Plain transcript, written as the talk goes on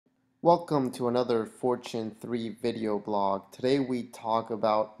Welcome to another Fortune 3 video blog. Today we talk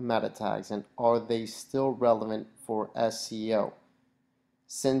about meta tags and are they still relevant for SEO?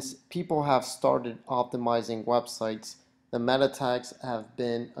 Since people have started optimizing websites, the meta tags have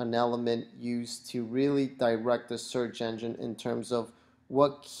been an element used to really direct the search engine in terms of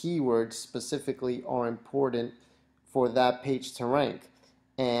what keywords specifically are important for that page to rank.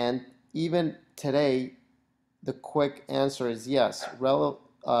 And even today, the quick answer is yes.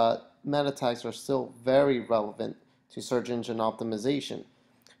 Meta tags are still very relevant to search engine optimization.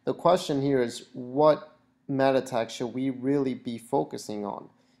 The question here is what meta tag should we really be focusing on?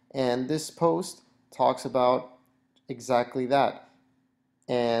 And this post talks about exactly that.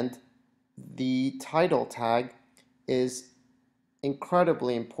 And the title tag is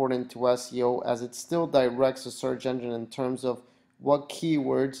incredibly important to SEO as it still directs the search engine in terms of what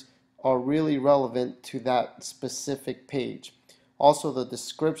keywords are really relevant to that specific page. Also, the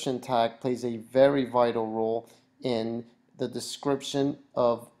description tag plays a very vital role in the description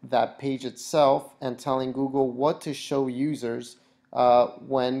of that page itself and telling Google what to show users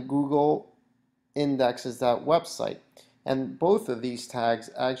when Google indexes that website. And both of these tags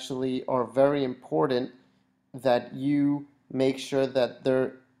actually are very important that you make sure that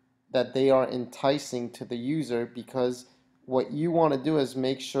they are enticing to the user, because what you want to do is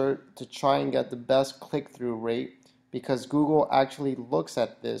make sure to try and get the best click-through rate, because Google actually looks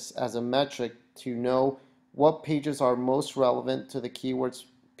at this as a metric to know what pages are most relevant to the keywords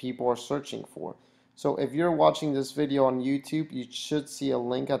people are searching for. So if you're watching this video on YouTube, you should see a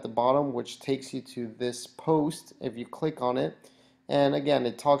link at the bottom which takes you to this post if you click on it. And again,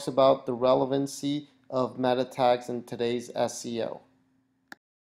 it talks about the relevancy of meta tags in today's SEO.